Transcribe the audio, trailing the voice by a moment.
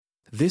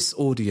This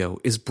audio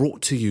is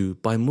brought to you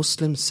by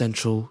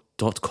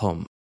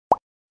MuslimCentral.com.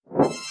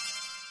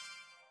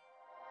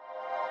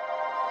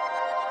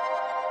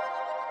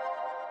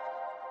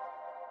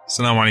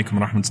 Assalamu alaikum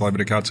wa rahmatullahi wa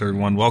barakatuh,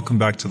 everyone. Welcome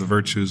back to the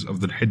virtues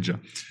of the Hijjah.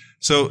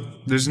 So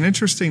there's an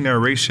interesting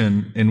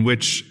narration in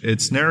which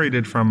it's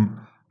narrated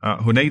from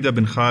Hunayda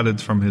bin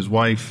Khalid from his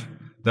wife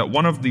that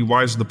one of the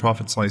wives of the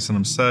Prophet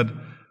ﷺ said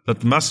that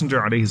the Messenger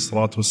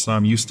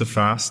ﷺ used to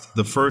fast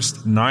the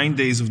first 9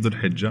 days of the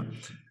Hijjah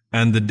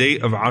and the day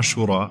of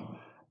Ashura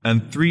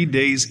and 3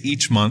 days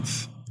each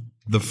month,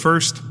 the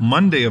first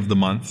Monday of the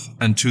month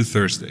and 2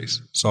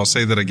 Thursdays. So I'll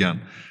say that again.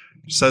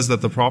 It says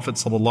that the Prophet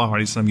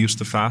ﷺ used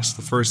to fast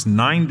the first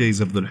 9 days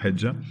of the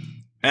Hijjah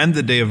and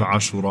the day of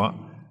Ashura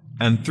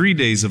and 3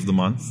 days of the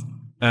month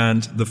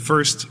and the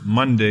first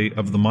Monday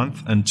of the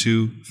month and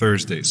 2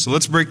 Thursdays. So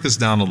let's break this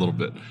down a little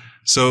bit.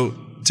 So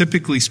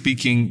typically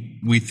speaking,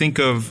 we think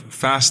of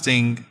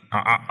fasting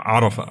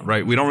Arafah,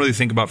 right? We don't really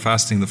think about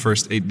fasting the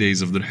first 8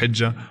 days of the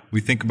Hijjah. We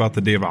think about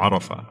the day of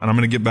Arafah. And I'm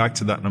going to get back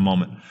to that in a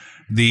moment.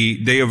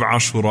 The day of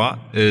Ashura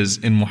is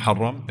in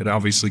Muharram. It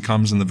obviously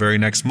comes in the very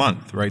next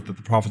month, right? That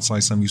the Prophet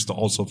ﷺ used to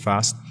also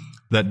fast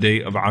that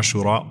day of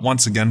Ashura,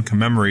 once again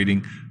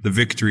commemorating the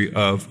victory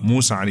of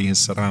Musa alayhi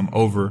salam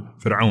over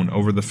Fir'aun,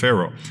 over the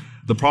Pharaoh.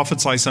 The Prophet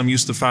ﷺ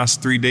used to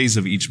fast 3 days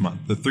of each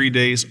month. The 3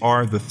 days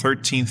are the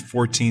 13th,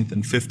 14th,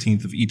 and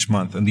 15th of each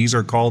month. And these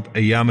are called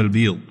Ayyam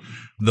al-Bil,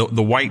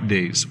 the white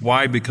days.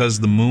 Why? Because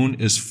the moon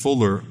is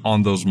fuller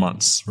on those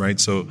months, right?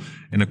 So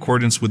in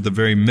accordance with the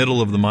very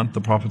middle of the month,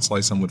 the Prophet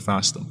ﷺ would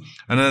fast them.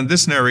 And then in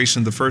this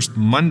narration, the first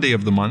Monday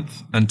of the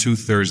month and 2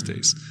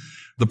 Thursdays.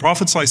 The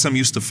Prophet ﷺ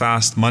used to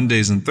fast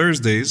Mondays and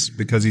Thursdays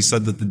because he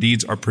said that the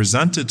deeds are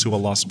presented to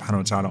Allah subhanahu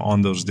wa ta'ala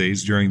on those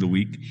days during the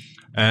week.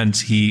 And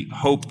he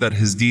hoped that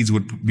his deeds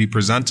would be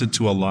presented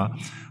to Allah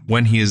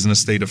when he is in a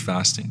state of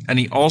fasting. And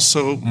he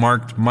also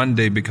marked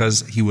Monday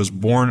because he was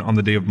born on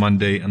the day of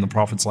Monday, and the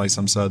Prophet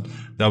ﷺ said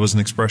that was an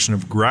expression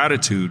of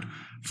gratitude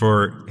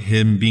for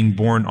him being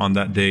born on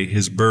that day,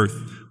 his birth,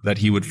 that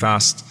he would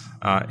fast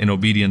in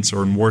obedience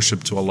or in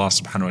worship to Allah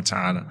subhanahu wa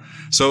ta'ala.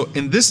 So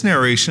in this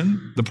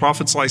narration, the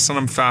Prophet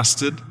ﷺ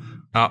fasted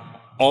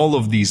all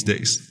of these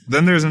days.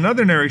 Then there's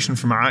another narration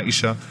from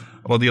Aisha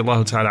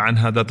radiyallahu ta'ala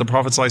anha that the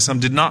Prophet ﷺ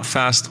did not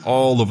fast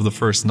all of the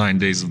first 9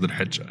 days of the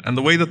Hijjah. And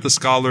the way that the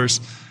scholars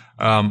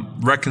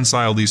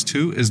reconcile these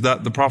two is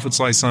that the Prophet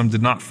ﷺ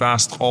did not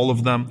fast all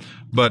of them,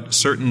 but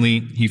certainly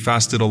he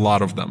fasted a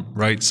lot of them,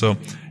 right? So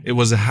it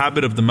was a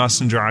habit of the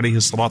Messenger alayhi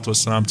salatu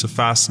wasalam to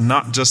fast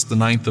not just the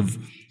 9th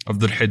of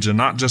the Hijjah,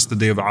 not just the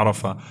day of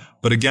Arafah,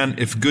 but again,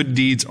 if good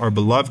deeds are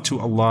beloved to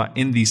Allah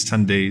in these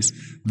 10 days,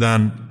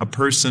 then a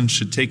person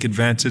should take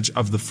advantage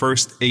of the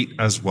first 8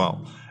 as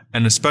well.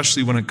 And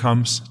especially when it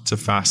comes to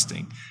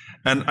fasting.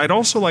 And I'd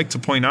also like to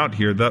point out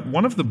here that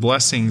one of the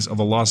blessings of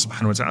Allah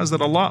subhanahu wa ta'ala is that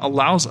Allah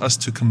allows us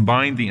to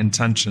combine the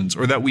intentions,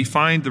 or that we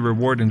find the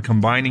reward in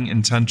combining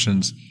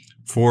intentions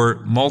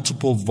for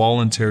multiple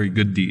voluntary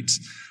good deeds.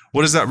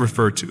 What does that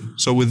refer to?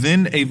 So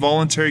within a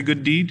voluntary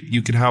good deed,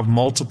 you could have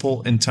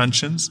multiple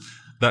intentions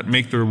that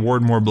make the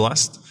reward more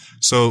blessed.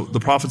 So the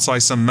Prophet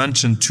ﷺ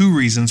mentioned 2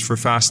 reasons for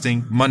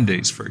fasting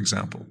Mondays, for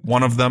example.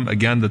 One of them,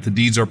 again, that the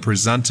deeds are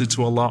presented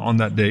to Allah on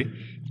that day.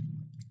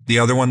 The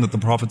other one, that the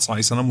Prophet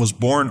ﷺ was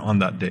born on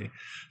that day.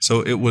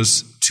 So it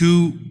was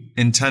 2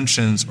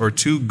 intentions or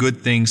 2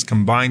 good things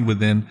combined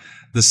within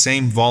the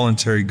same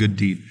voluntary good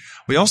deed.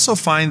 We also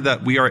find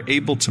that we are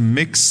able to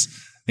mix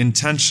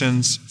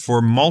intentions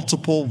for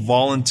multiple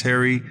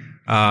voluntary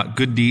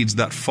good deeds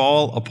that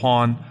fall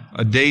upon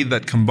a day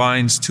that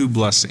combines 2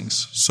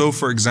 blessings. So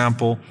for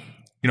example,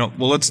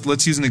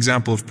 let's use an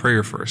example of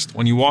prayer first.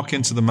 When you walk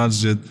into the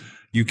masjid,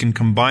 you can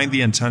combine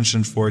the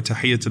intention for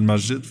Tahiyyat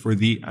al-Masjid, for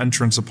the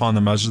entrance upon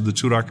the masjid, the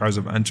 2 rak'ahs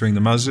of entering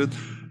the masjid,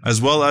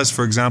 as well as,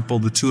 for example,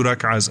 the 2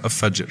 rak'ahs of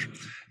Fajr,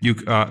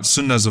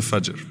 sunnahs of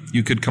Fajr.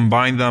 You could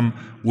combine them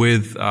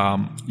with,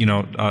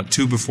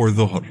 2 before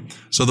Dhuhr.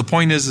 So the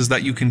point is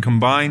that you can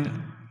combine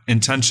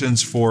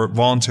intentions for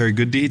voluntary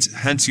good deeds,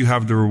 hence you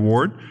have the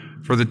reward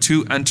for the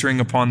 2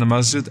 entering upon the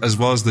masjid, as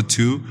well as the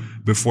 2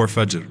 before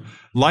Fajr.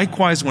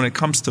 Likewise, when it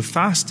comes to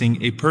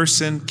fasting, a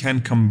person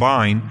can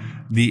combine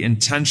the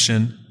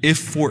intention if,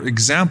 for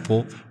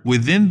example,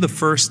 within the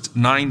first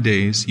 9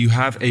 days, you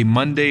have a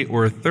Monday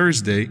or a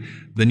Thursday,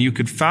 then you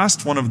could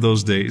fast one of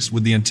those days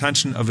with the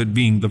intention of it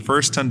being the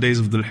first 10 days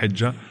of the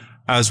Hijjah,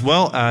 as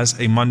well as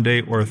a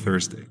Monday or a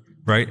Thursday,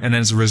 right? And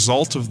as a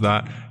result of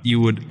that, you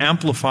would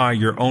amplify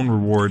your own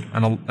reward.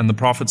 And the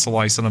Prophet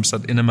ﷺ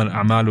said, إِنَّمَا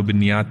الْأَعْمَالُ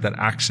بِالنِّيَّاتِ, that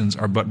actions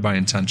are but by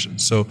intention.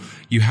 So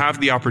you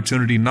have the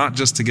opportunity not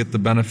just to get the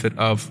benefit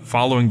of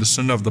following the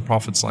sunnah of the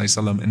Prophet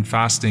ﷺ in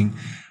fasting.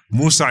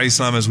 Musa alayhi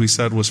salam, as we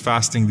said, was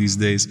fasting these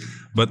days,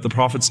 but the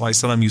Prophet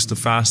ﷺ used to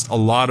fast a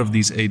lot of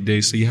these 8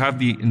 days. So you have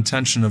the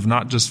intention of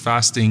not just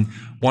fasting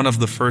one of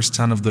the first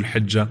 10 of the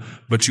Hijjah,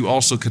 but you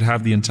also could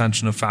have the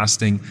intention of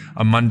fasting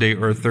a Monday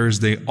or a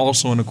Thursday,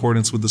 also in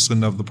accordance with the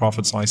sunnah of the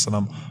Prophet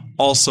ﷺ,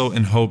 also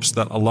in hopes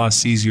that Allah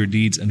sees your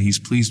deeds and He's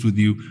pleased with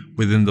you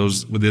within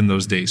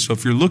those days. So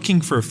if you're looking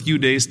for a few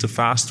days to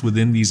fast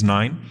within these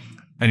 9,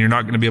 and you're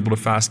not going to be able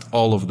to fast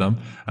all of them,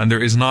 and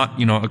there is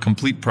not, a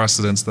complete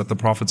precedence that the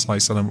Prophet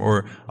ﷺ,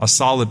 or a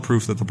solid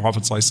proof that the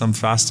Prophet ﷺ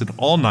fasted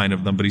all 9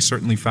 of them, but he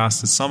certainly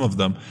fasted some of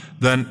them,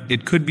 then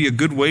it could be a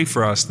good way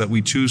for us that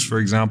we choose, for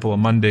example, a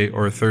Monday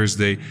or a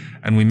Thursday,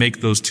 and we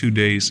make those 2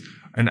 days,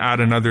 and add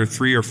another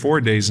 3 or 4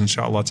 days,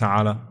 inshallah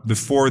ta'ala,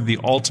 before the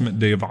ultimate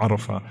day of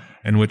Arafah,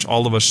 in which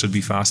all of us should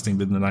be fasting,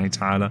 bidhnillahi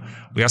ta'ala.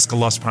 We ask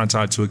Allah subhanahu wa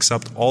ta'ala to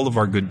accept all of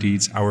our good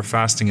deeds, our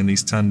fasting in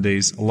these 10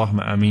 days.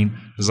 Allahumma ameen.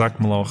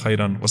 Jazakumullahu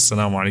khairan.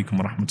 Wassalamu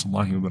alaikum wa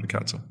rahmatullahi wa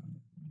barakatuh.